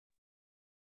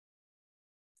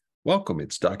Welcome.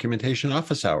 It's Documentation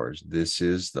Office Hours. This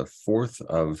is the 4th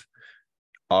of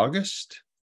August.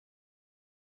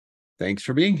 Thanks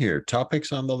for being here.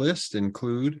 Topics on the list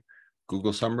include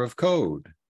Google Summer of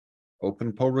Code,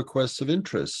 Open Pull Requests of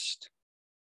Interest,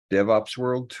 DevOps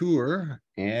World Tour,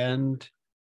 and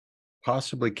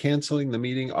possibly canceling the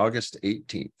meeting August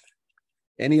 18th.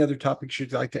 Any other topics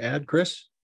you'd like to add, Chris?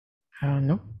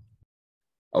 No.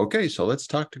 Okay, so let's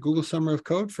talk to Google Summer of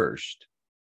Code first.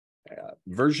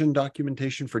 Version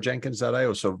documentation for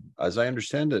Jenkins.io. So as I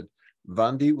understand it,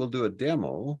 Vandit will do a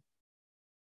demo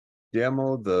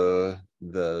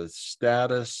the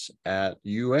status at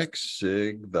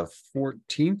UXSig the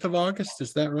 14th of August.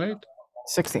 Is that right?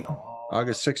 16.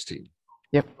 August 16th.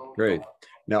 Yep. Great.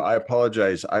 Now, I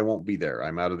apologize. I won't be there.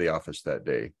 I'm out of the office that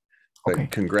day. But Okay.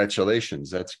 Congratulations.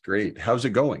 That's great. How's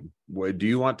it going? Do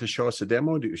you want to show us a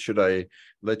demo? Should I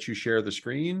let you share the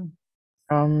screen?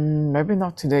 Maybe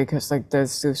not today because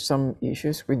there's still some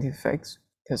issues with the effects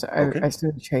because I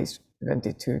still chase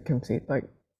Vendit to complete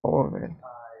all of it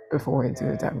before we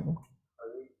do the demo.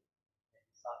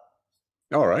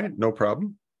 All right, no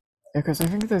problem. Because I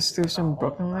think there's still some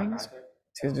broken links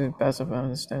to the best of my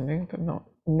understanding, but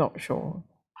not sure.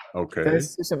 Okay.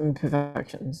 There's still some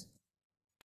imperfections.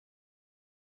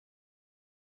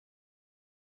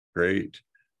 Great.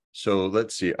 So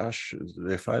let's see, Ash,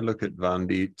 if I look at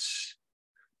Vandit's,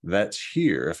 that's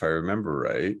here, if I remember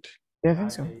right. Yeah, I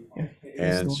think so. Yeah.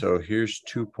 And so here's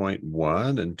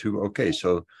 2.1 and 2. Okay,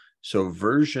 so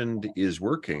versioned is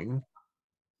working.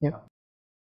 Yep.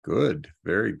 Good,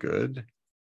 very good.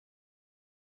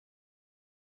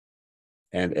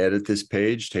 And edit this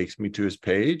page takes me to his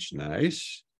page.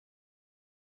 Nice.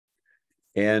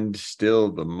 And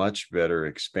still the much better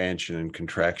expansion and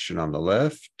contraction on the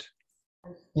left.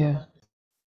 Yeah.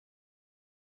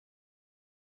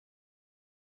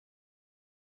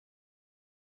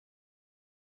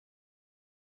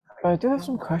 I do have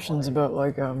some questions about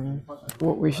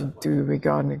what we should do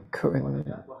regarding current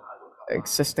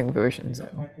existing versions,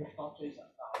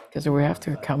 because we have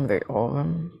to accommodate all of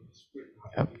them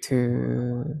up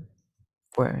to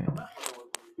where.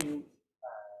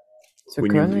 So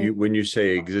when you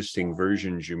say existing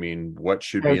versions, you mean what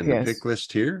should be in the pick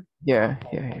list here? Yeah.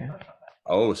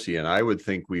 Oh, see, and I would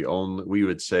think we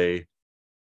would say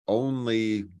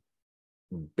only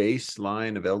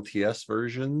baseline of LTS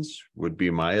versions would be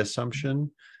my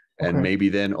assumption. And maybe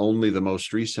then only the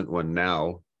most recent one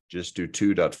now, just do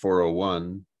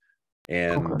 2.401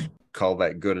 and call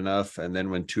that good enough. And then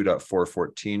when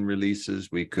 2.414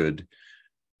 releases, we could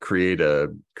create a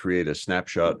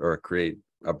snapshot or create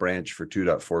a branch for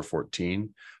 2.414.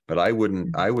 But I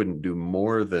wouldn't do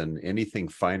more than anything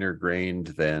finer grained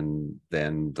than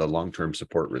the long-term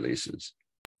support releases.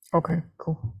 Okay,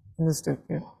 cool. Understood.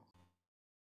 Yeah.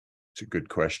 It's a good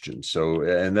question. So,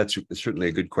 and that's certainly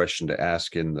a good question to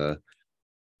ask in the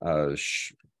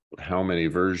how many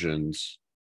versions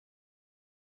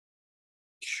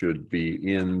should be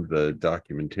in the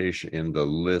documentation, in the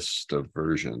list of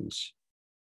versions.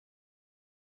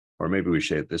 Or maybe we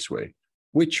say it this way: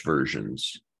 which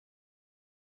versions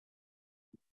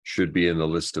should be in the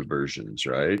list of versions,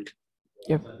 right?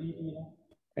 Yep.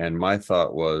 And my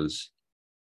thought was,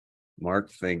 Mark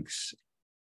thinks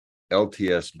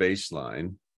LTS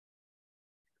baseline,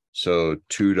 so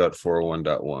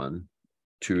 2.401.1,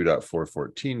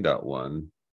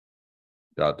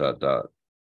 2.414.1, ...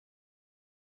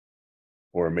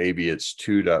 Or maybe it's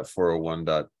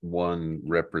 2.401.1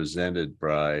 represented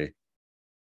by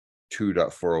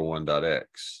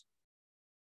 2.401.x.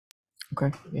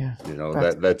 Okay, yeah. You know,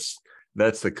 that's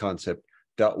the concept.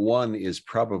 .1 is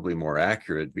probably more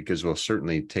accurate because we'll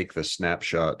certainly take the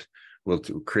snapshot. We'll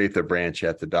create the branch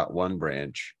at the .1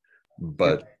 branch,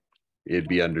 but it'd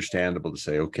be understandable to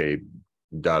say, okay,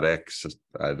 .x,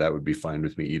 that would be fine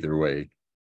with me either way.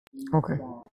 Okay.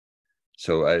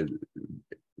 So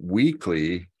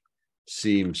weekly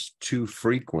seems too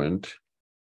frequent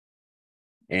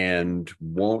and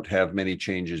won't have many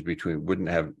changes between, would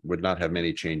not have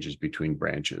many changes between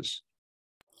branches.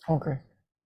 Okay.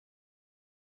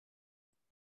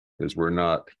 Because we're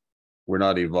not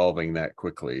evolving that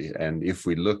quickly. And if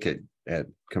we look at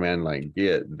command line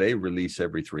git, they release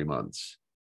every 3 months.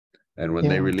 And when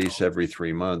they release every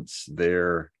 3 months,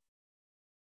 their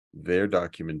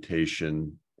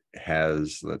documentation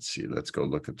has, let's see, let's go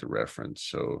look at the reference.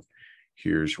 So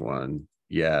here's one.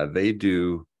 Yeah, they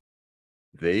do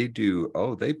even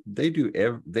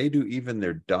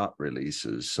their dot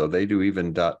releases. So they do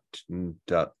even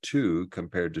 .2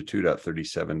 compared to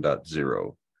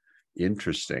 2.37.0.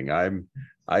 Interesting.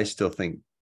 I still think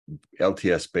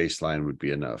LTS baseline would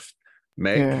be enough.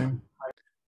 Meg,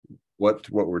 what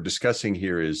we're discussing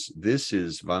here is this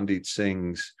is Vandit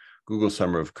Singh's Google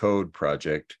Summer of Code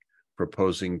project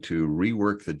proposing to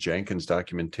rework the Jenkins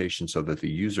documentation so that the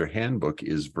user handbook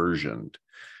is versioned.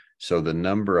 So the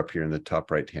number up here in the top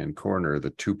right-hand corner,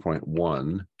 the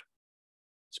 2.1,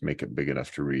 let's make it big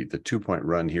enough to read. The 2-point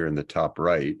run here in the top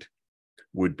right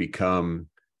would become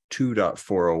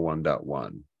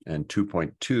 2.401.1, and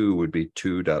 2.2 would be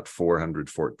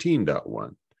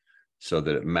 2.414.1, so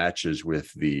that it matches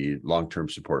with the long-term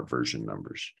support version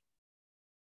numbers.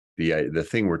 The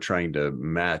thing we're trying to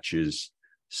match is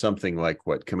something like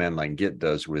what command line git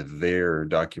does with their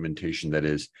documentation, that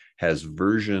has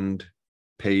versioned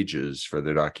pages for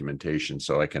their documentation,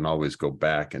 so I can always go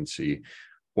back and see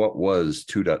what was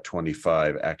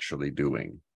 2.25 actually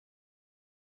doing.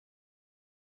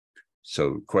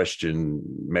 So question,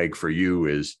 Meg, for you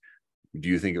is, do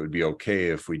you think it would be okay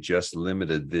if we just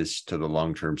limited this to the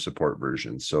long-term support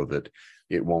version so that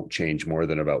it won't change more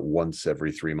than about once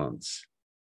every 3 months?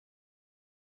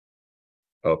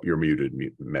 Oh, you're muted,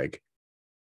 Meg.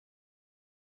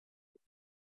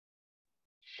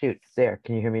 Shoot, there.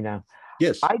 Can you hear me now?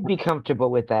 Yes. I'd be comfortable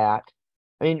with that.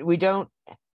 I mean, we don't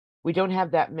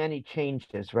have that many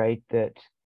changes, right? That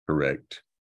Correct.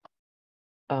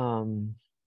 And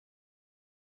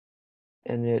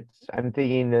I'm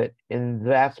thinking that in the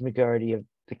vast majority of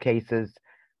the cases,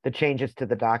 the changes to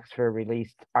the docs for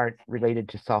release aren't related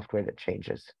to software that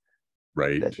changes.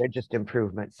 Right. That they're just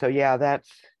improvements. So yeah,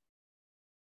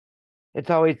 it's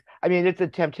always, I mean, it's a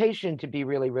temptation to be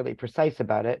really, really precise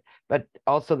about it, but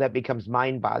also that becomes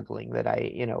mind-boggling that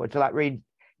it's a lot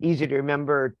easier to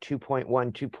remember 2.1,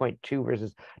 2.2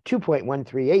 versus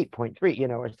 2.138.3,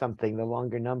 or something, the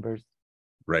longer numbers.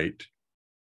 Right.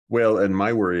 Well, and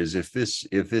my worry is if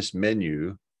this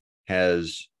menu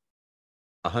has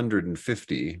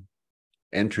 150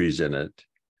 entries in it,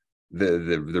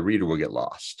 the reader will get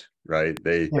lost, right?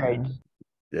 Right.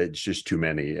 It's just too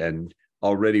many. And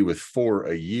already with 4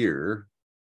 a year,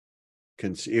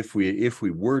 if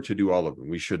we were to do all of them,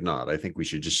 we should not. I think we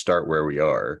should just start where we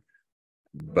are.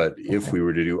 But if we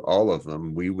were to do all of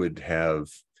them, we would have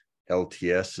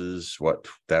LTSs, what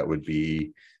that would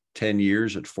be 10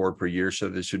 years at 4 per year. So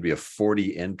this would be a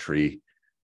 40 entry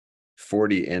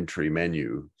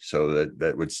menu. So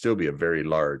that would still be a very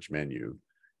large menu.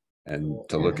 And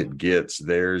to look at Git's,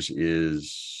 theirs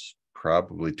is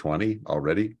probably 20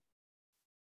 already.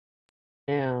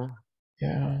 Yeah.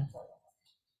 Yeah.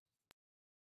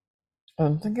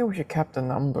 I'm thinking we should cap the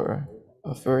number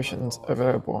of versions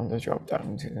available on the drop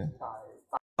down too.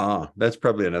 That's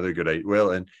probably another good idea.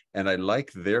 Well, and I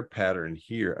like their pattern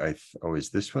here. Is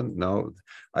this one? No,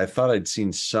 I thought I'd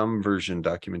seen some version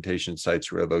documentation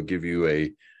sites where they'll give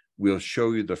you we'll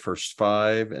show you the first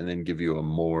 5 and then give you a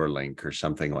more link or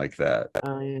something like that.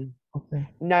 Yeah. Okay.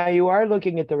 Now you are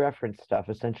looking at the reference stuff,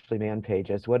 essentially man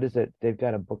pages. What is it? They've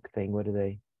got a book thing. What are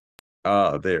they?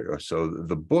 There. So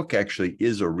the book actually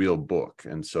is a real book.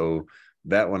 And so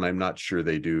that one, I'm not sure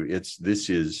they do. This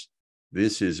is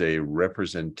a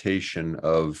representation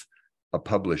of a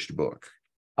published book.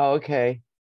 Oh, okay.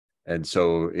 And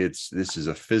so this is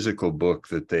a physical book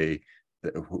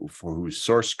for whose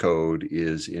source code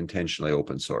is intentionally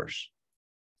open source.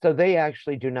 So they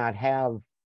actually do not have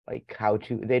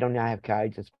they don't have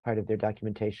guides as part of their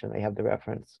documentation. They have the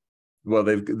reference. Well,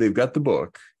 they've got the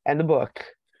book. And the book.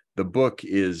 The book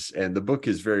is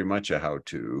very much a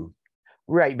how-to.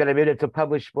 Right, but I mean, it's a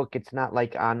published book. It's not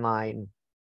like online.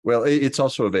 Well, it's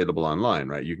also available online,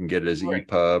 right? You can get it as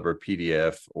EPUB or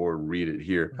PDF or read it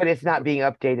here. But it's not being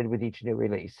updated with each new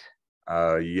release.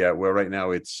 Yeah. Well, right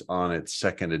now it's on its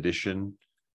 2nd edition.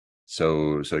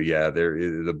 So yeah,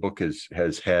 the book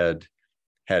has had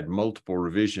multiple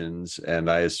revisions, and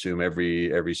I assume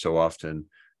every so often.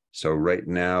 So right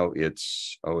now it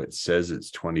says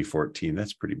it's 2014.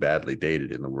 That's pretty badly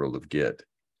dated in the world of Git.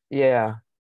 Yeah.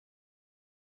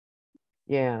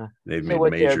 Yeah. They've made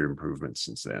major improvements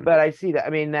since then. But I see that. I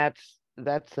mean,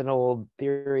 that's an old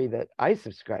theory that I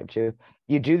subscribe to.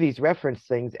 You do these reference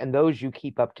things, and those you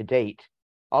keep up to date.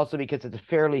 Also, because it's a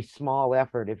fairly small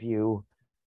effort if you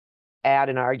add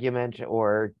an argument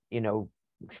or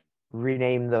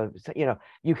rename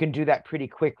you can do that pretty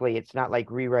quickly. It's not like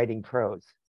rewriting prose.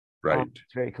 Right.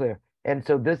 It's very clear. And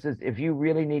so this is, if you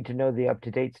really need to know the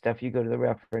up-to-date stuff, you go to the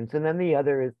reference, and then the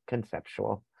other is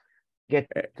conceptual. Get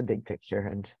the big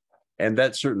picture. And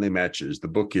that certainly matches. The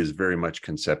book is very much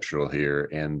conceptual here,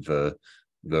 and the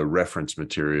reference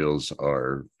materials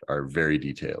are very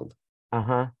detailed.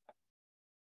 As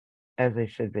they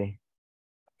should be.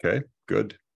 Okay,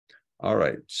 good. All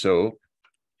right. So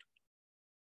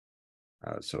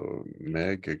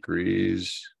Meg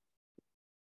agrees.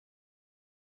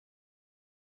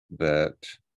 that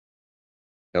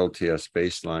LTS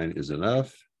baseline is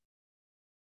enough.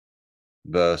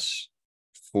 Thus,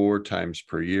 4 times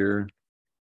per year,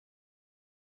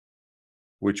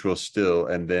 which will still,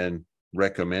 and then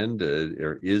recommended,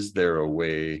 or is there a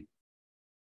way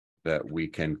that we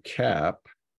can cap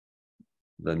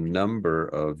the number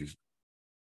of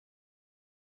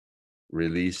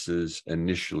releases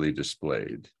initially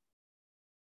displayed?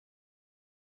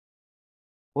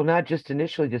 Well, not just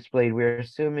initially displayed, we're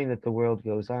assuming that the world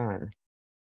goes on.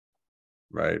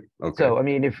 Right, okay. So, I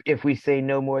mean, if we say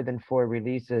no more than 4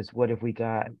 releases, what have we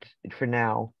got for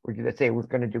now? We're gonna say we're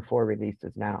gonna do 4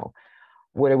 releases now.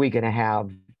 What are we gonna have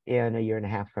in a year and a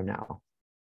half from now?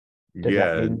 Does that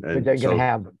Yeah, mean and they're so gonna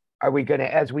have, are we gonna,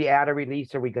 as we add a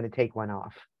release, are we gonna take one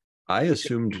off? I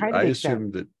assumed Kind of makes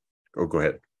sense. that, oh, go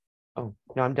ahead. Oh,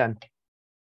 no, I'm done.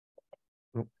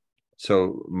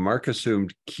 So Mark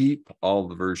assumed keep all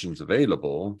the versions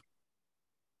available,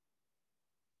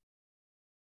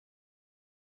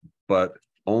 but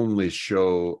only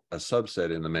show a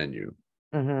subset in the menu.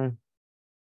 Mm-hmm.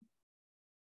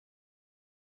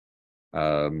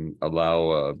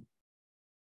 Allow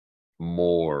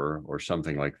more or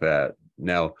something like that.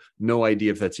 Now, no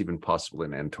idea if that's even possible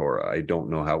in Antora. I don't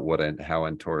know how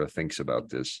Antora thinks about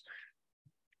this.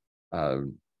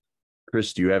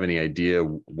 Chris, do you have any idea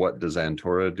what does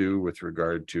Antora do with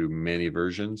regard to many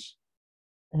versions?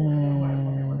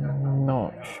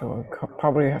 Not sure.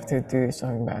 Probably have to do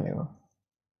something manual.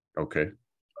 Okay.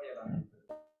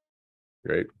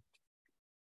 Great.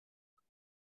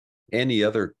 Any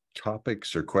other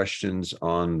topics or questions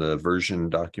on the version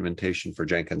documentation for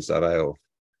Jenkins.io?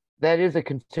 That is a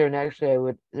concern. Actually, I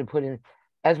would put in,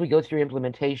 as we go through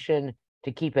implementation,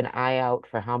 to keep an eye out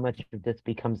for how much of this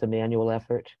becomes a manual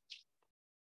effort.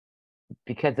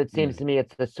 Because it seems to me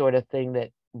it's the sort of thing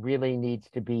that really needs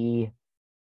to be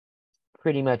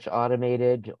pretty much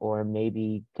automated, or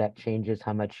maybe that changes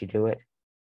how much you do it.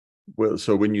 Well,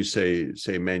 so when you say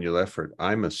manual effort,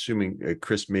 I'm assuming,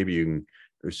 Chris, maybe you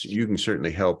can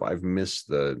certainly help. I've missed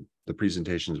the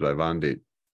presentations by Vandit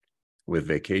with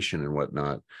vacation and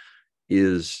whatnot.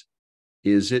 Is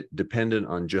it dependent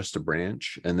on just a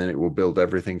branch, and then it will build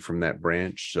everything from that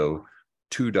branch? So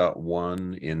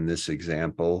 2.1 in this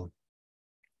example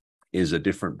is a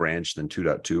different branch than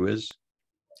 2.2 is?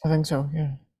 I think so,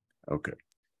 yeah. Okay.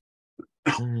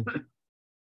 Mhm.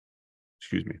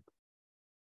 Excuse me.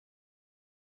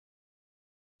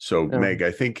 So Meg,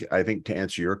 I think to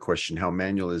answer your question, how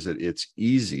manual is it? It's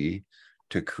easy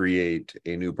to create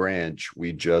a new branch.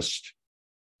 We just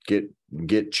get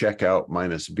checkout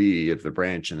 -B of the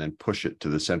branch and then push it to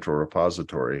the central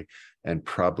repository, and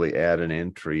probably add an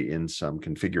entry in some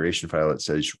configuration file that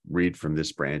says read from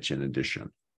this branch in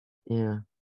addition. Yeah.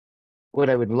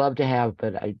 What I would love to have,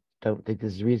 but I don't think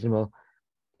this is reasonable,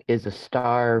 is a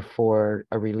star for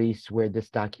a release where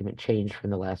this document changed from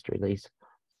the last release.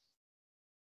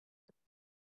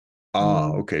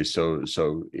 Okay. So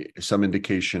some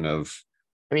indication of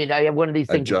I mean, I have one of these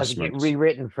things that doesn't get adjustments.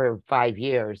 rewritten for 5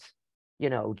 years,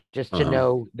 just to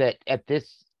know that at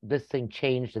this thing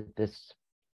changed at this.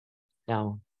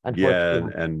 No, Yeah,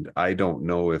 unfortunately. and I don't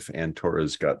know if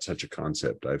Antora's got such a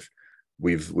concept.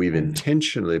 We've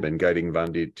intentionally been guiding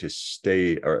Vandit to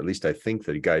stay, or at least I think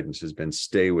the guidance has been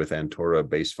stay with Antora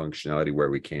based functionality where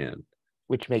we can.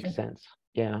 Which makes sense.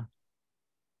 Yeah.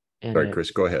 And Sorry,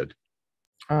 Chris, go ahead.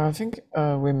 I think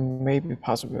we may be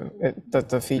possible.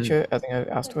 The feature adding an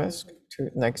asterisk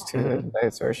next to the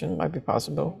latest version might be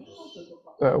possible,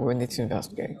 but we need to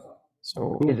investigate.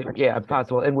 So is it, yeah,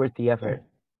 possible and worth the effort.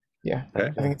 Yeah, Okay.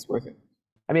 I think it's worth it.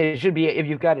 I mean, it should be, if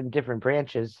you've got it in different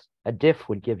branches, a diff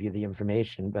would give you the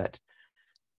information, but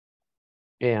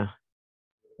yeah.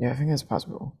 Yeah, I think it's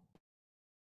possible.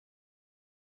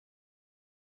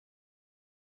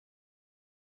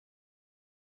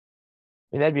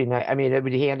 I mean, that'd be nice. I mean, it'd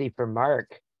be handy for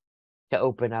Mark to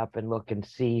open up and look and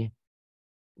see,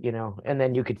 and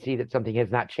then you could see that something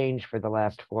has not changed for the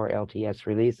last 4 LTS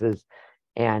releases,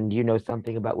 and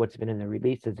something about what's been in the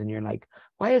releases, and you're like,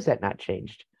 why has that not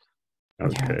changed?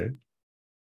 Okay.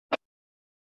 Yeah.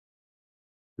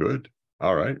 Good.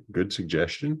 All right. Good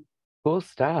suggestion. Cool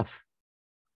stuff.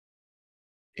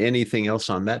 Anything else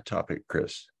on that topic,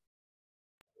 Chris?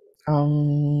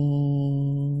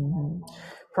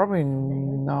 Probably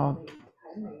not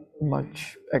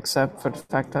much, except for the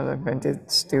fact that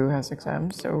Vendit still has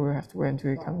exams, so we have to wait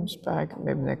until he comes back,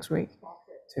 maybe next week.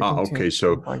 Okay,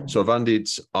 so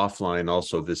Vandit's offline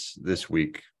also this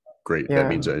week. Great. Yeah. That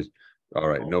means all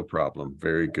right, no problem.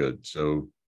 Very good. So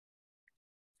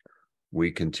we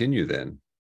continue then.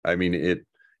 I mean, it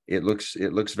looks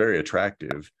very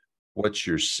attractive. what's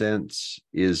your sense?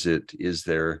 Is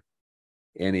there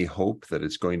any hope that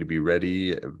it's going to be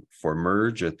ready for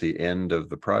merge at the end of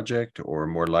the project, or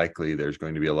more likely there's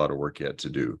going to be a lot of work yet to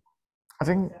do? I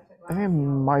think it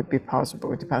might be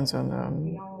possible. It depends on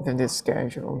the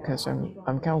schedule, because I'm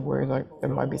kind of worried like there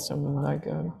might be some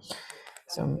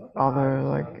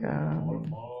other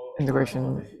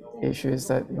integration issues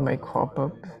that may crop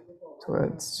up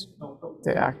towards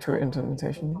the actual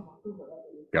implementation.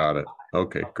 Got it.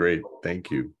 Okay, great. Thank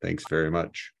you. Thanks very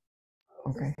much.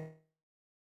 Okay.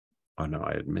 Oh no,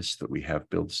 I had missed that we have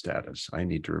build status. I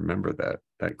need to remember that.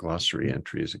 That glossary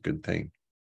entry is a good thing.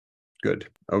 Good.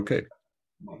 Okay.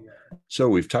 So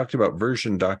we've talked about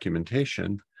version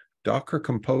documentation. Docker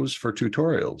Compose for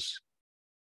tutorials.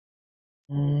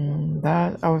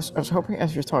 That I was hoping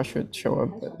Ashutosh should show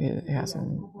up, but it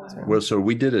hasn't. So. Well, so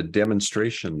we did a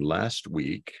demonstration last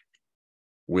week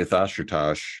with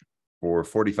Ashutosh for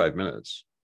 45 minutes.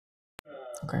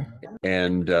 Okay.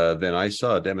 And then I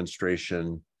saw a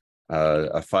demonstration,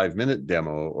 a 5-minute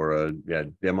demo, or a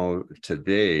demo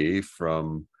today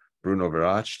from Bruno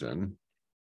Verachten.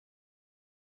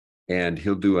 And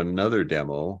he'll do another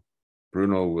demo.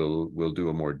 Bruno will do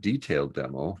a more detailed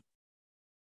demo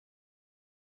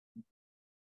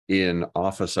in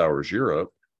Office Hours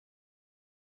Europe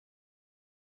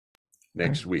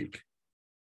next week.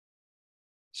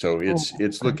 So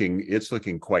it's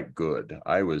looking quite good.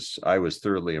 I was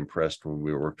thoroughly impressed when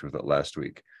we worked with it last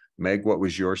week. Meg, what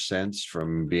was your sense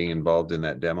from being involved in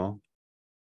that demo?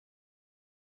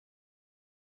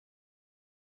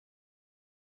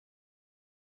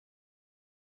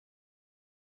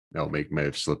 No, Meg may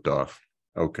have slipped off.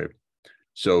 Okay.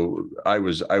 So I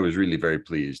was really very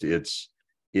pleased.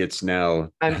 It's now.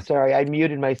 I'm sorry, I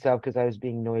muted myself because I was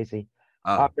being noisy.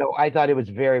 No, I thought it was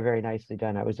very, very nicely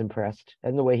done. I was impressed,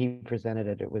 and the way he presented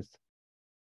it, it was.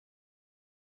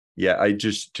 Yeah, I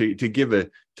just to give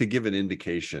an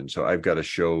indication. So I've got to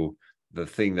show the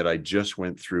thing that I just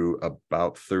went through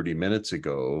about 30 minutes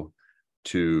ago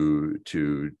to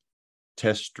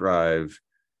test drive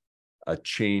a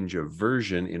change of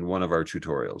version in one of our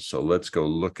tutorials. So let's go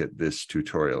look at this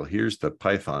tutorial. Here's the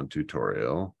Python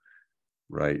tutorial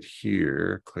right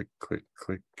here. Click, click,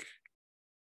 click.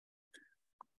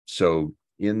 So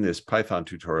in this Python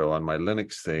tutorial on my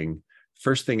Linux thing,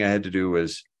 first thing I had to do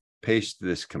was paste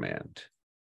this command,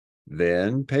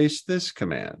 then paste this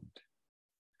command,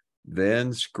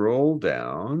 then scroll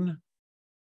down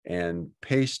and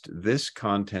paste this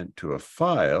content to a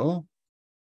file,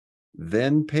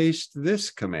 then paste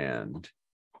this command,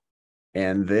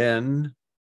 and then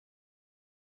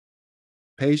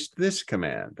paste this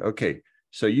command. Okay,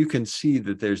 so you can see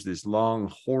that there's this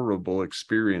long, horrible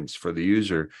experience for the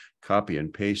user. Copy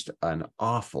and paste an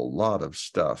awful lot of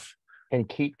stuff. And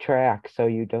keep track so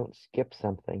you don't skip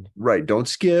something. Right, don't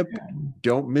skip,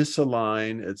 don't miss a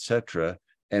line, etc.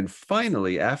 And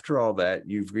finally, after all that,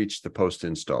 you've reached the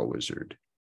post-install wizard.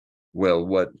 Well,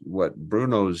 what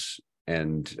Bruno's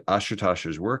and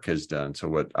Ashutosh's work has done, so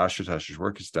what Ashutosh's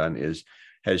work has done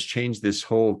has changed this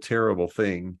whole terrible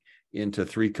thing into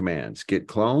 3 commands: git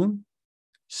clone,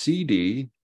 cd,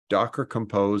 docker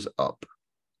compose up.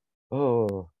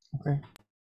 Oh, okay.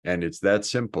 And it's that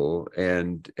simple.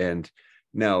 And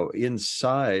now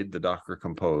inside the Docker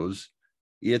Compose,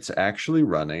 it's actually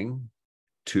running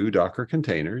 2 Docker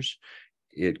containers.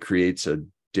 It creates a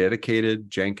dedicated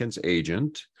Jenkins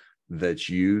agent that's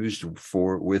used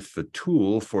with the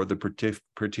tool for the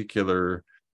particular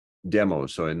demo.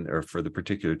 Or for the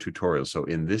particular tutorial. So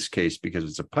in this case, because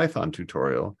it's a Python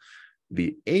tutorial,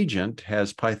 the agent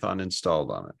has Python installed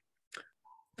on it.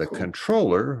 The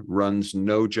controller runs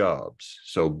no jobs.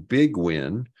 So big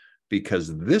win,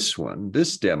 because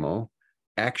this demo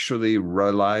actually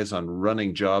relies on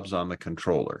running jobs on the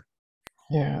controller.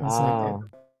 Yeah, it's like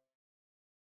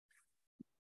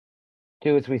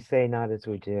do as we say, not as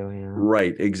we do. Yeah.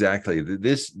 Right, exactly.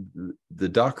 The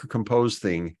Docker Compose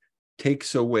thing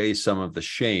takes away some of the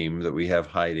shame that we have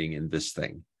hiding in this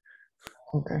thing.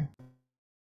 Okay.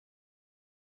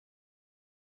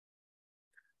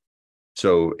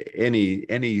 So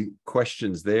any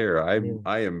questions there? I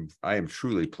am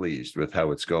truly pleased with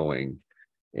how it's going.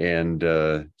 And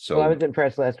so well, I was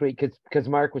impressed last week because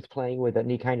Mark was playing with it and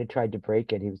he kind of tried to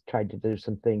break it. He was trying to do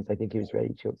some things. I think he was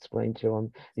ready to explain to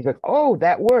him. He's like, "Oh,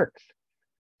 that works."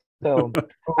 So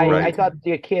Right. I thought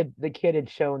the kid had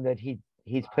shown that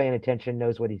he's paying attention,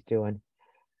 knows what he's doing.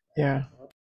 Yeah.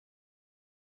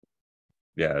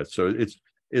 Yeah. So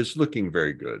it's looking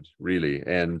very good, really,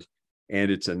 and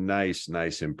it's a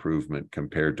nice improvement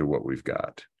compared to what we've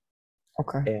got.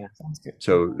 Okay. Yeah. Sounds good.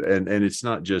 So and it's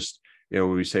not just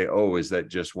we say, oh, is that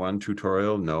just one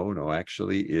tutorial? No,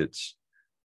 actually it's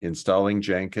installing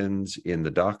Jenkins in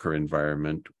the Docker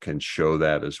environment can show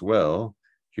that as well.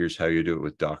 Here's how you do it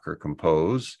with Docker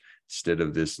Compose instead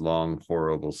of this long,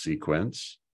 horrible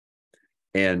sequence.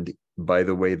 And by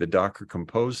the way, the Docker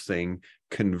Compose thing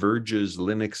converges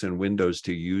Linux and Windows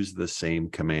to use the same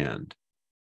command.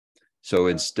 So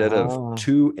instead of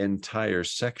 2 entire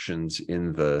sections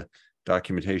in the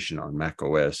documentation on Mac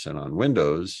OS and on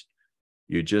Windows,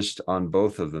 you just on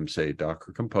both of them say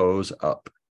Docker Compose up.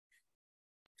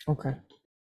 Okay.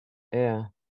 Yeah.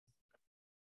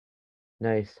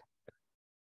 Nice.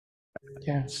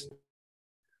 Yeah.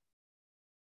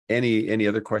 Any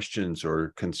other questions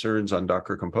or concerns on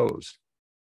Docker Compose?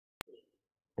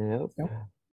 Nope.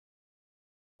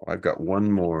 I've got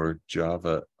one more,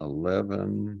 Java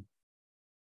 11,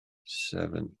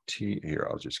 17. Here,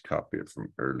 I'll just copy it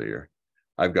from earlier.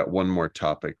 I've got one more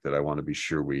topic that I want to be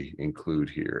sure we include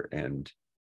here. And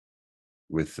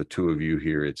with the two of you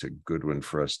here, it's a good one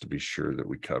for us to be sure that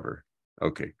we cover.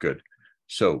 Okay, good.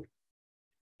 So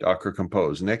Docker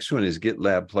Compose. Next one is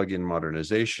GitLab plugin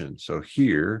modernization. So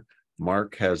here,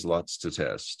 Mark has lots to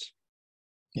test.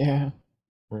 Yeah.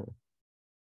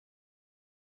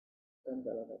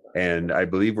 And I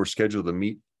believe we're scheduled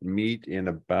to meet in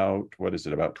about, what is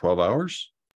it, about 12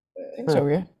 hours? I think so,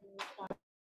 yeah.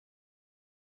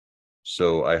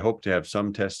 So I hope to have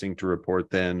some testing to report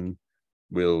then.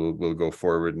 We'll go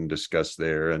forward and discuss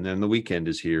there. And then the weekend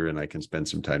is here and I can spend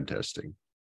some time testing.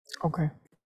 Okay.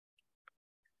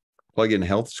 Plugin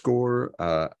health score,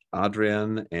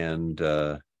 Adrian and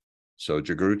so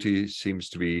Jagruti seems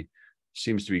to be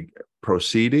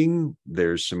proceeding.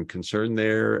 There's some concern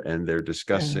there and they're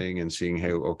discussing and seeing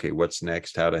how, okay, what's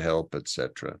next, how to help,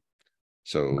 etc.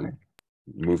 So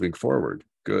moving forward,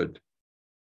 good.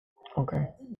 Okay.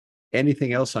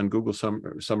 Anything else on Google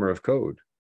Summer of Code?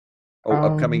 Oh,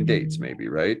 upcoming dates maybe,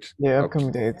 right? Yeah,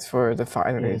 upcoming dates for the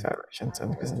final evaluations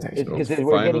and presentation. Because So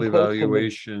we're final getting close to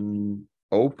evaluation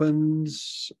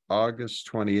opens August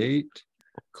 28,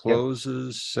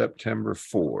 closes September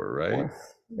 4, right?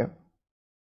 Yep.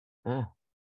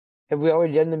 Have we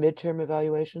already done the midterm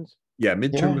evaluations? Yeah,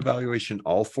 midterm evaluation,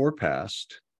 all 4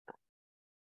 passed.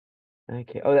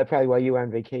 Okay. Oh, that's probably why you were on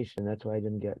vacation. That's why I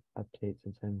didn't get updates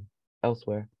since I'm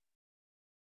elsewhere.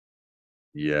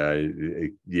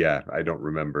 Yeah, I don't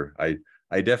remember. I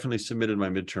definitely submitted my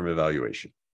midterm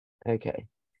evaluation. Okay.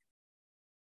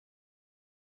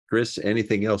 Chris,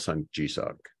 anything else on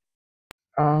GSOC?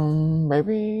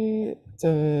 Maybe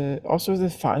also the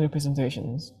final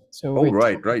presentations. So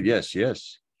right, yes.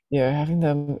 Yeah, having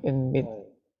them in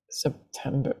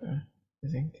mid-September, I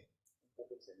think.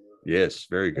 Yes,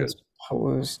 very good. As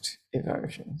post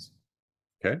evaluations.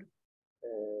 Okay.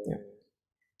 Yeah.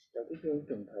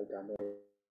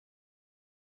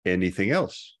 Anything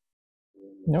else?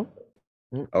 Nope.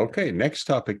 Okay, next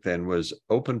topic then was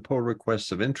open pull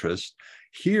requests of interest.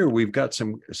 Here we've got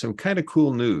some kind of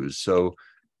cool news. So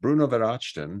Bruno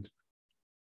Verachten,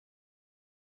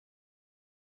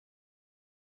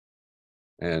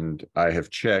 and I have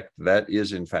checked, that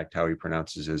is in fact how he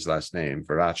pronounces his last name,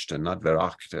 Verachten, not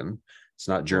Verachten. It's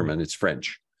not German, it's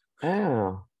French.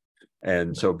 Oh.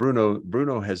 And so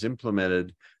Bruno has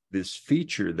implemented this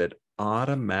feature that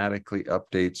automatically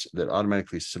updates, that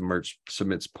automatically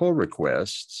submits pull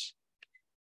requests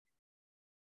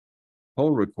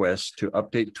to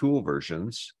update tool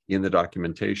versions in the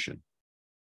documentation.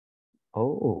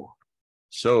 Oh.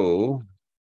 So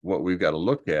what we've got to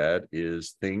look at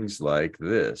is things like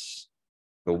this.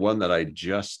 The one that I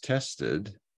just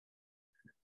tested,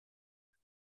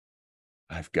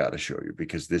 I've got to show you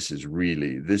because this is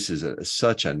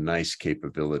such a nice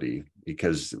capability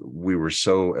because we were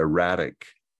so erratic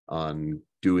on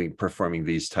performing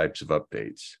these types of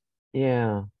updates.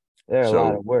 Yeah, they're a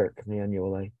lot of work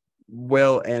manually.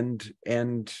 Well, and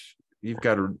you've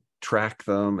got to track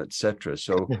them, etc.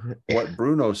 So what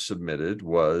Bruno submitted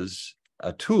was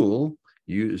a tool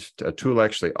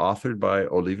actually authored by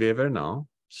Olivier Vernant,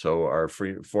 so our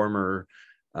former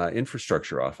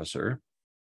infrastructure officer.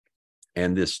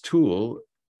 And this tool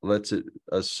lets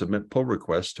us submit pull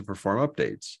requests to perform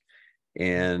updates.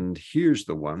 And here's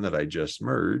the one that I just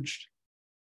merged.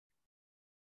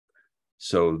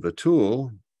 So the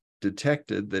tool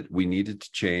detected that we needed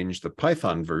to change the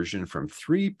Python version from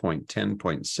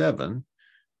 3.10.7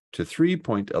 to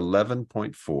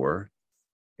 3.11.4,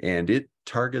 and it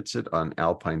targets it on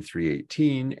Alpine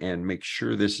 318 and makes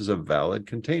sure this is a valid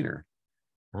container.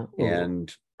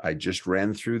 And I just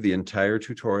ran through the entire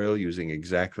tutorial using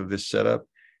exactly this setup,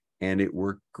 and it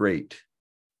worked great.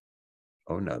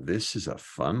 Oh, now this is a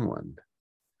fun one.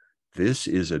 This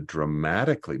is a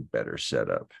dramatically better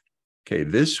setup. Okay,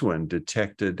 this one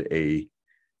detected a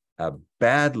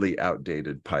badly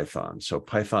outdated Python. So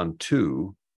Python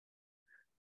 2,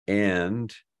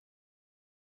 and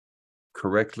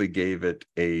correctly gave it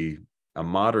a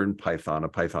modern Python, a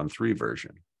Python 3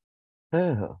 version.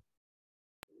 Oh,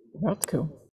 That's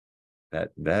cool.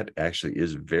 That actually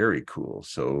is very cool.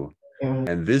 So, Yeah.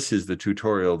 and this is the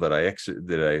tutorial that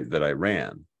I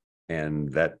ran,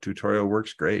 and that tutorial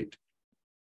works great.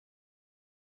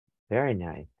 very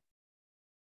nice.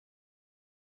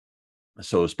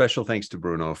 So special thanks to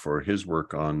Bruno for his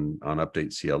work on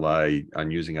Update CLI, on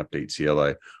using Update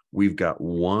CLI. We've got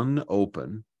one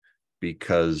open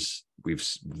because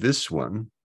this one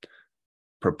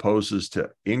proposes to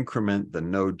increment the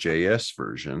Node.js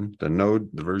version, the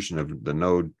version of the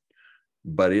Node,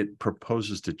 but it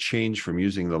proposes to change from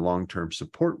using the long-term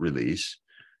support release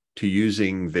to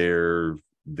using their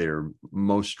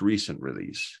most recent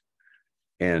release.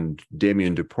 And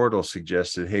Damien Duportal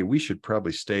suggested, hey, we should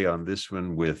probably stay on this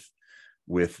one with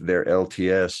their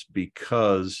LTS,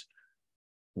 because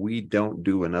we don't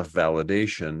do enough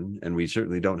validation, and we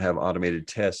certainly don't have automated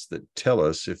tests that tell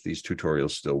us if these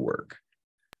tutorials still work.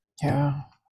 Yeah.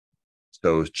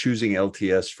 So choosing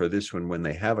LTS for this one when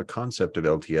they have a concept of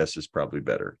LTS is probably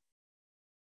better.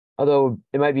 Although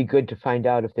it might be good to find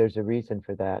out if there's a reason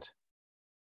for that.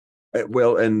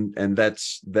 Well, and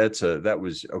that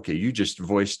was okay. You just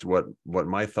voiced what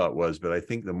my thought was, but I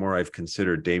think the more I've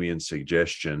considered Damien's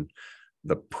suggestion,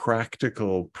 the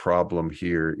practical problem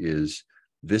here is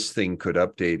this thing could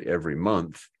update every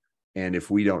month, and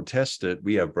if we don't test it,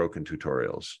 we have broken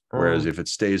tutorials. Whereas if it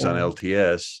stays on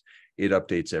LTS, it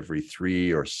updates every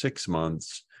 3 or 6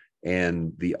 months,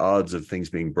 and the odds of things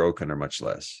being broken are much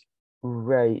less.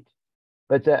 Right.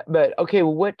 But okay,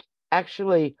 well,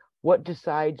 what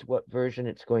decides what version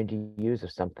it's going to use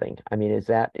of something? I mean, is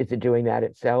it doing that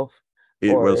itself?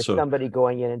 Or is somebody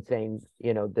going in and saying,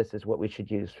 this is what we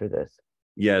should use for this?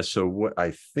 Yeah, so what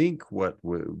I think what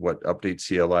Update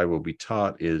CLI will be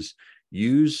taught is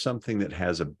use something that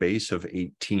has a base of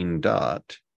 18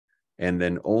 dot, and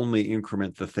then only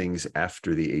increment the things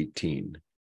after the 18.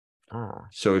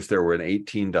 So if there were an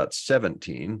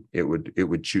 18.17, it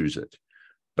would choose it.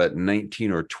 But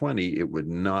 19 or 20, it would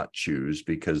not choose,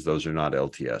 because those are not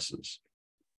LTSs.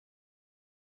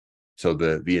 So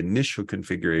the initial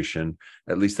configuration,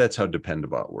 at least that's how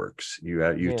Dependabot works.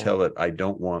 You tell it, I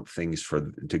don't want things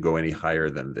to go any higher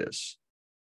than this.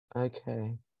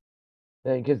 Okay.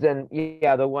 Because then,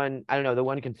 the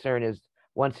one concern is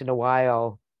once in a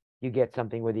while you get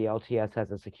something where the LTS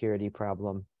has a security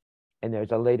problem, and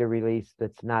there's a later release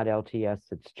that's not LTS,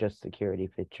 it's just security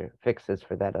fixes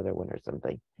for that other one or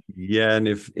something. Yeah, and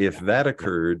if that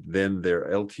occurred, then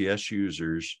their LTS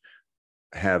users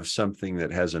have something that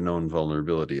has a known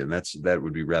vulnerability, and that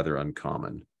would be rather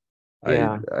uncommon.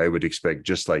 Yeah. I would expect,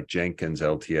 just like Jenkins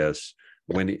LTS,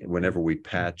 whenever we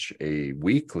patch a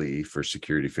weekly for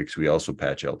security fix, we also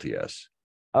patch LTS.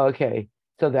 Okay,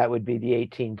 so that would be the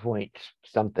 18 point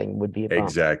something would be a bump.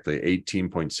 Exactly.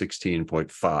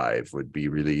 18.16.5 would be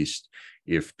released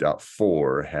if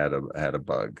 .4 had a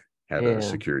bug, had a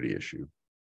security issue.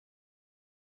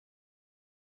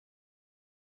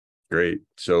 Great.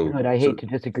 So I hate to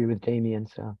disagree with Damien,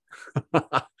 so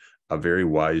a very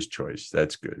wise choice.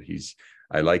 That's good.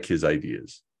 I like his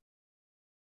ideas.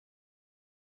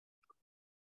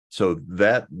 So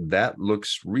that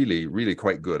looks really, really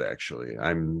quite good, actually.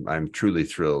 I'm truly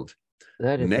thrilled.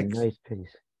 That is a nice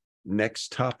piece.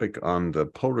 Next topic on the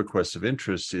pull requests of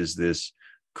interest is this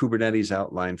Kubernetes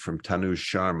outline from Tanuj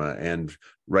Sharma, and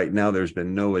right now there's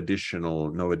been no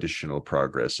additional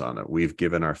progress on it. We've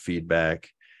given our feedback,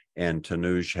 and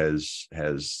Tanuj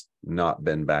has not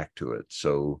been back to it.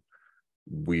 So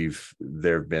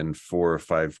there have been 4 or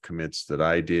 5 commits that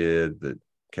I did, that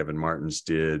Kevin Martins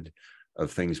did, of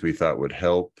things we thought would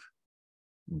help,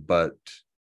 but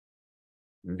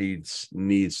needs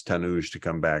Tanuj to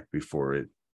come back before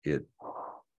it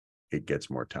gets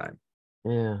more time.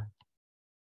 Yeah.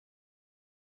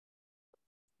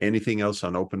 Anything else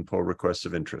on open pull requests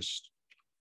of interest?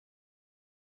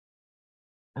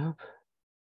 Oh.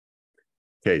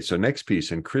 Okay, so next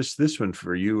piece, and Chris, this one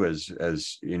for you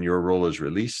as in your role as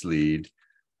release lead.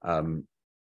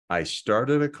 I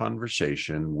started a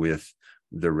conversation with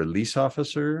the release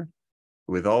officer,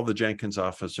 with all the Jenkins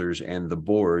officers and the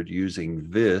board, using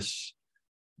this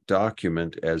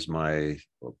document as my,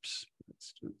 let's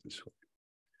do it this way.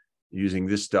 Using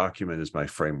this document as my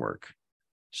framework.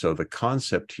 So the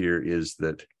concept here is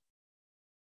that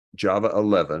Java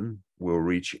 11 will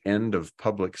reach end of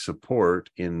public support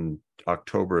in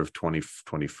October of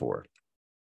 2024.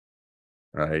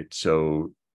 right?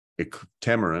 So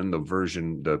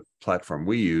Tamarin, the platform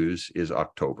we use, is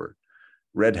October.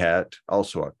 Red Hat,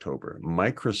 also October.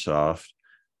 Microsoft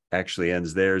actually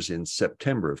ends theirs in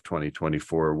September of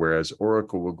 2024, whereas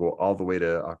Oracle will go all the way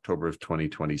to October of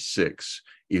 2026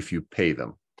 if you pay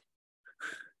them.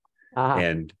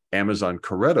 And Amazon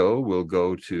Corretto will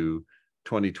go to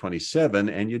 2027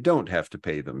 and you don't have to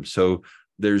pay them. So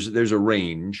there's a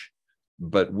range,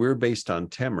 but we're based on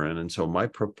Tamarin. And so my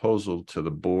proposal to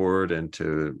the board and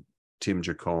to Tim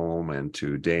Jacomb and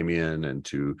to Damien and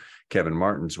to Kevin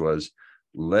Martins was,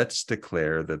 let's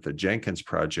declare that the Jenkins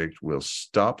project will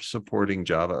stop supporting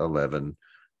Java 11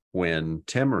 when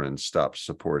Tamarin stops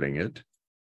supporting it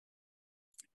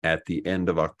at the end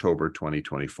of October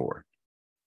 2024.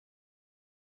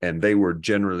 And they were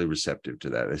generally receptive to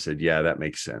that. I said, yeah, that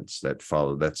makes sense.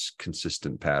 That's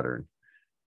consistent pattern.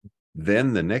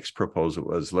 Then the next proposal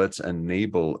was, let's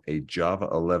enable a Java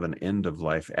 11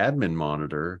 end-of-life admin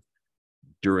monitor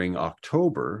during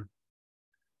October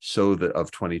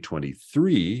of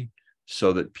 2023,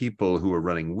 so that people who are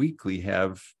running weekly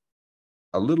have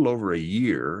a little over a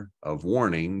year of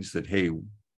warnings that, hey,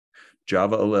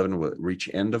 Java 11 will reach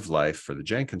end of life for the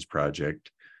Jenkins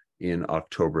project in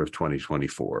October of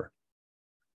 2024.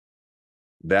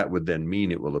 That would then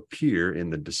mean it will appear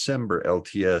in the December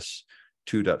LTS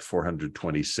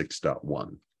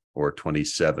 2.426.1 or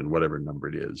 27, whatever number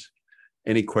it is.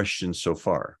 Any questions so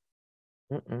far?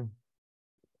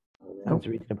 Sounds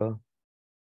reasonable.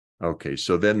 Okay,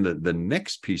 so then the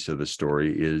next piece of the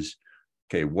story is,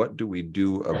 okay, what do we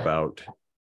do about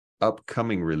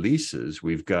upcoming releases?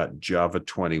 We've got Java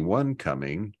 21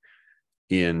 coming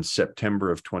in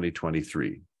September of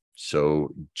 2023.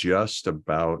 So just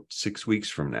about 6 weeks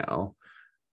from now,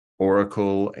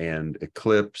 Oracle and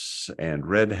Eclipse and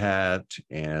Red Hat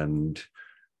and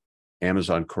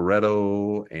Amazon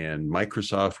Corretto and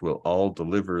Microsoft will all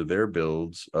deliver their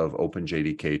builds of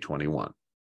OpenJDK 21.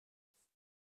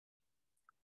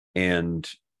 And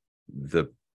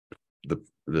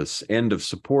this end of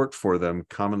support for them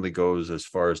commonly goes as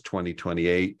far as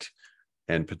 2028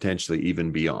 and potentially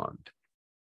even beyond.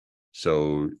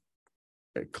 So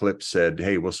Eclipse said,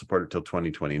 hey, we'll support it till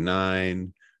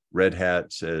 2029. Red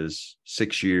Hat says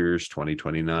 6 years,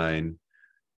 2029.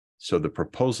 So the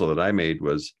proposal that I made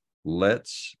was,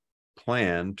 let's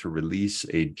plan to release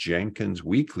a Jenkins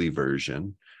weekly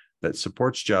version that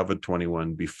supports Java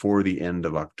 21 before the end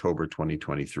of October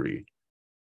 2023.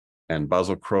 And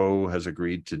Basil Crow has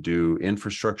agreed to do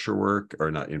infrastructure work,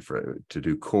 or not to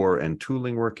do core and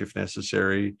tooling work if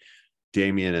necessary.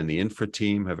 Damien and the infra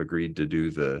team have agreed to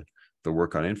do the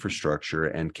work on infrastructure,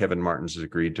 and Kevin Martins has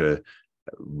agreed to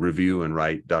review and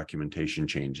write documentation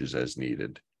changes as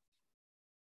needed.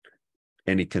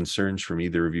 Any concerns from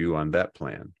either of you on that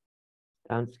plan?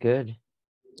 Sounds good.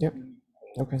 Yep,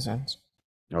 no concerns.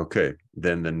 Okay,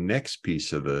 then the next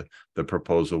piece of the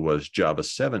proposal was Java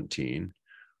 17,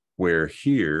 where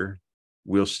here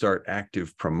we'll start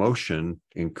active promotion,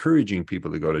 encouraging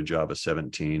people to go to Java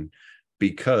 17,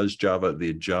 because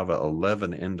the Java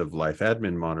 11 end-of-life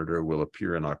admin monitor will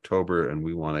appear in October, and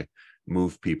we want to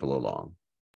move people along.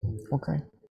 Okay.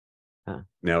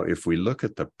 Now, if we look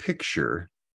at the picture,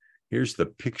 here's the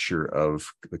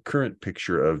current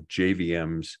picture of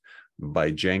JVM's by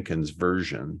Jenkins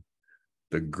version.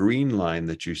 The green line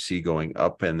that you see going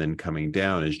up and then coming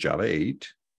down is Java 8.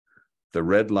 The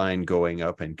red line going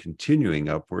up and continuing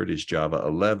upward is Java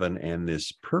 11. And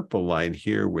this purple line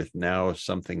here with now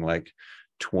something like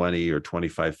 20 or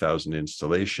 25,000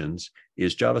 installations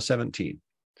is Java 17.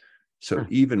 So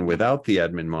even without the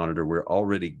admin monitor, we're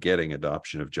already getting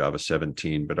adoption of Java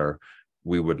 17, but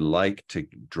we would like to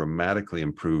dramatically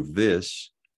improve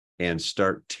this and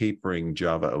start tapering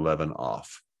Java 11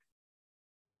 off.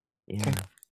 Yeah.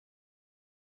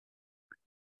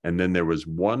 And then there was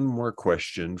one more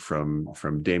question from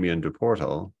Damien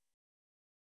Duportal.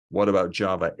 What about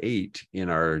Java 8 in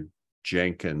our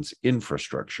Jenkins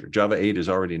infrastructure? Java 8 is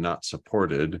already not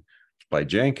supported by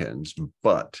Jenkins,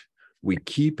 but we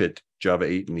keep it Java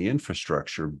 8 in the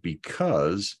infrastructure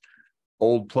because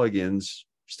old plugins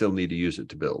still need to use it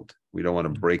to build. We don't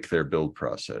want to break their build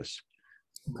process.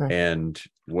 Okay. And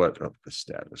what of the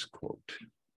status quote?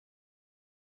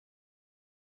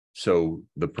 So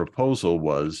the proposal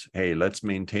was, hey, let's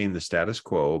maintain the status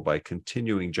quo by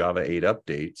continuing Java 8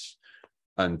 updates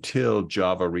until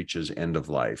Java reaches end of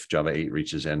life. Java 8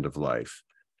 reaches end of life.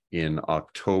 In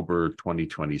October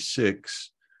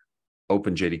 2026,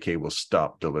 OpenJDK will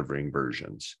stop delivering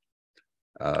versions.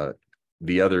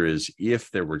 The other is,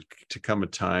 if there were to come a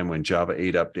time when Java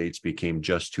 8 updates became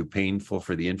just too painful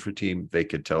for the infra team, they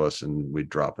could tell us and we'd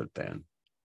drop it then.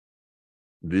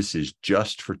 this is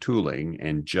just for tooling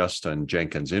and just on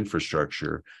Jenkins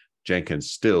infrastructure,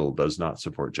 Jenkins still does not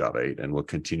support Java 8 and will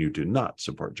continue to not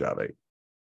support Java 8.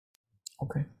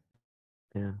 Okay.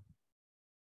 Yeah.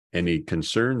 Any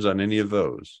concerns on any of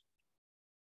those?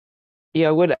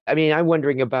 Yeah, I'm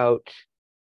wondering about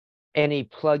any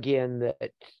plugin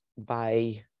that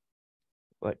by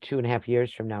 2.5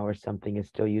 years from now or something is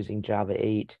still using Java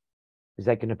 8. Is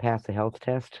that going to pass the health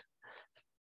test?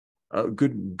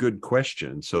 Good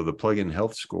question. So the plugin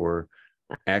health score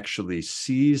actually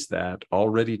sees that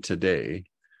already today.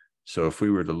 So if we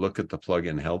were to look at the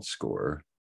plugin health score,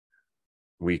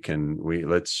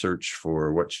 let's search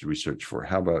for, what should we search for?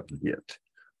 How about Git?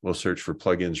 We'll search for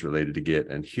plugins related to Git.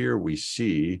 And here we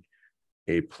see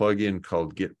a plugin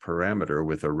called Git Parameter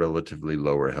with a relatively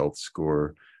lower health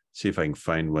score. See if I can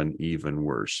find one even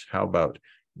worse. How about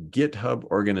GitHub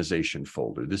organization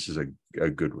folder? This is a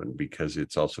good one because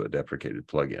it's also a deprecated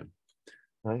plugin.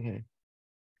 Okay.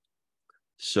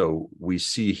 So we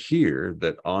see here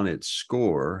that on its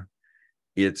score,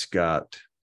 it's got,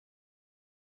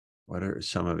 what are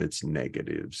some of its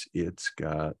negatives? It's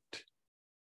got,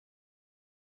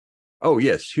 oh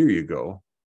yes, here you go.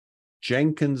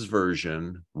 Jenkins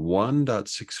version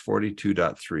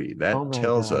 1.642.3. That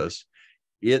tells us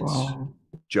it's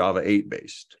Java 8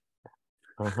 based.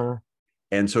 Uh-huh.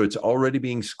 And so it's already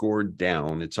being scored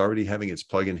down. It's already having its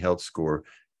plugin health score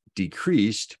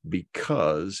decreased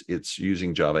because it's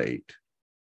using Java 8.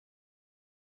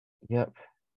 Yep.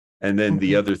 And then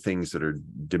the other things that are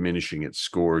diminishing its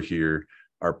score here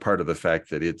are part of the fact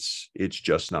that it's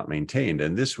just not maintained.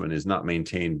 And this one is not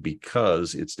maintained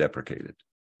because it's deprecated.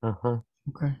 Uh-huh.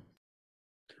 Okay.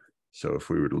 So if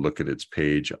we were to look at its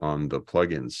page on the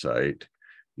plugin site,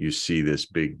 you see this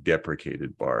big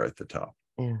deprecated bar at the top.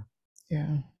 Yeah.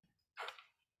 Yeah.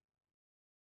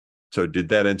 So did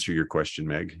that answer your question,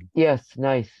 Meg? Yes.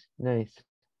 Nice. Nice.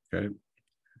 Okay.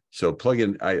 So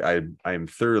plugin, I'm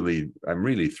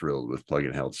really thrilled with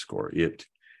plugin health score. It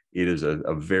is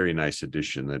a very nice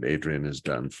addition that Adrian has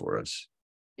done for us.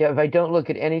 Yeah. If I don't look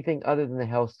at anything other than the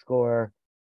health score,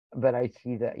 but I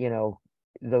see that,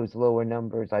 those lower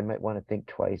numbers, I might want to think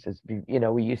twice. As we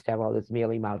used to have all this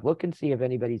mealy mouth. Look and see if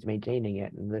anybody's maintaining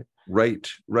it. And right,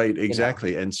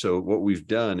 exactly. And so what we've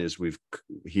done is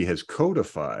he has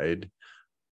codified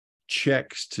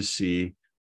checks to see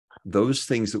those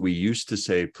things that we used to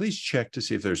say, please check to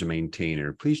see if there's a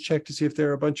maintainer. Please check to see if there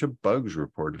are a bunch of bugs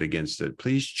reported against it.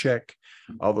 Please check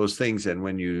all those things. And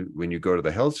when you go to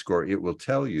the health score, it will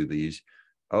tell you these,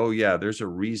 oh yeah, there's a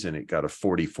reason it got a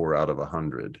 44 out of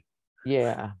 100.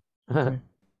 Yeah. Okay.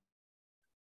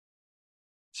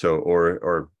 So,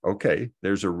 or okay,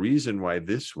 there's a reason why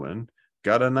this one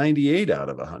got a 98 out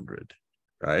of 100,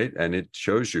 right? And it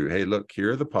shows you, hey, look,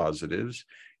 here are the positives.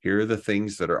 Here are the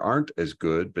things that aren't as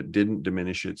good, but didn't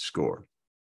diminish its score.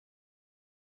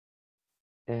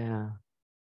 Yeah.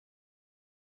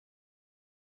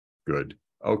 Good.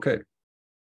 Okay.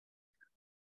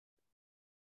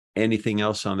 Anything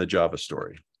else on the Java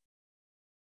story?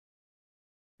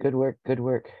 Good work. Good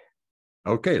work.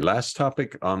 Okay, last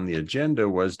topic on the agenda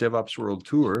was DevOps World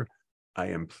Tour. I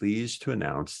am pleased to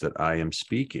announce that I am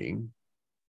speaking.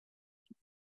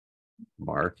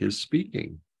 Mark is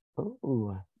speaking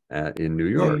in New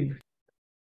York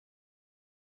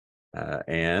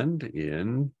and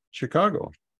in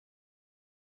Chicago.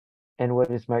 And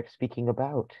what is Mark speaking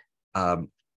about?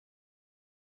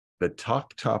 The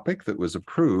topic that was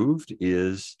approved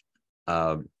is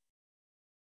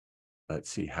let's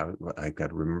see how I got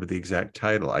to remember the exact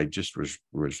title. I just was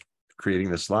creating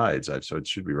the slides, so it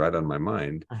should be right on my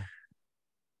mind.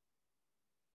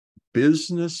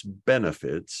 Business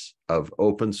benefits of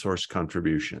open source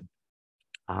contribution.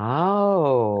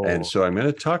 Oh. And so I'm going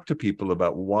to talk to people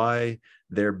about why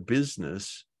their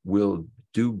business will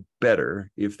do better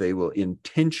if they will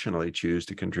intentionally choose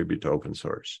to contribute to open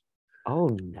source.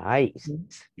 Oh, nice.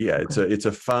 Yeah, it's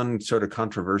a fun sort of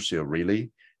controversial,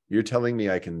 really. You're telling me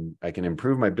I can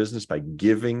improve my business by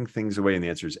giving things away, and the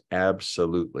answer is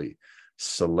absolutely.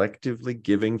 Selectively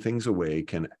giving things away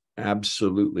can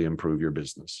absolutely improve your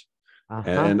business.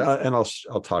 And I'll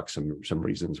talk some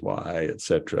reasons why,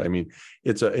 etc. I mean,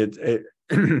 it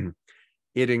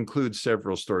includes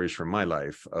several stories from my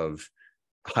life of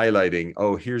highlighting,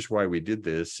 oh, here's why we did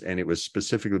this, and it was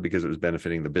specifically because it was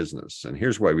benefiting the business, and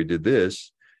here's why we did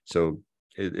this. So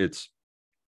it's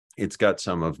got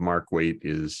some of Mark Waite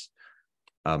is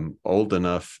old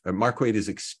enough. Mark Waite is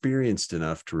experienced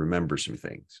enough to remember some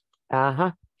things.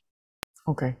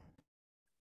 Okay.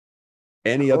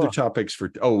 Any other Cool. topics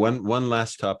for, one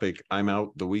last topic. I'm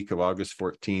out the week of August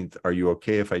 14th. Are you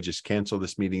okay if I just cancel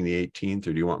this meeting the 18th,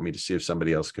 or do you want me to see if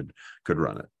somebody else could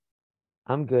run it?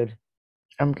 I'm good.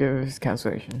 I'm good with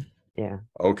cancellation. Yeah.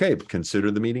 Okay, consider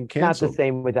the meeting Not the canceled.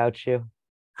 same without you.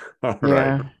 All Yeah.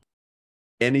 right.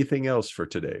 Anything else for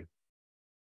today?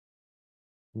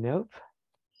 Nope.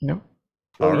 Nope.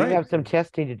 Well, All you right. have some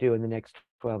testing to do in the next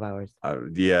 12 hours.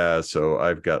 Yeah, so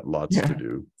I've got lots Yeah. to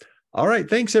do. All right.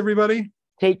 Thanks, everybody.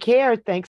 Take care. Thanks.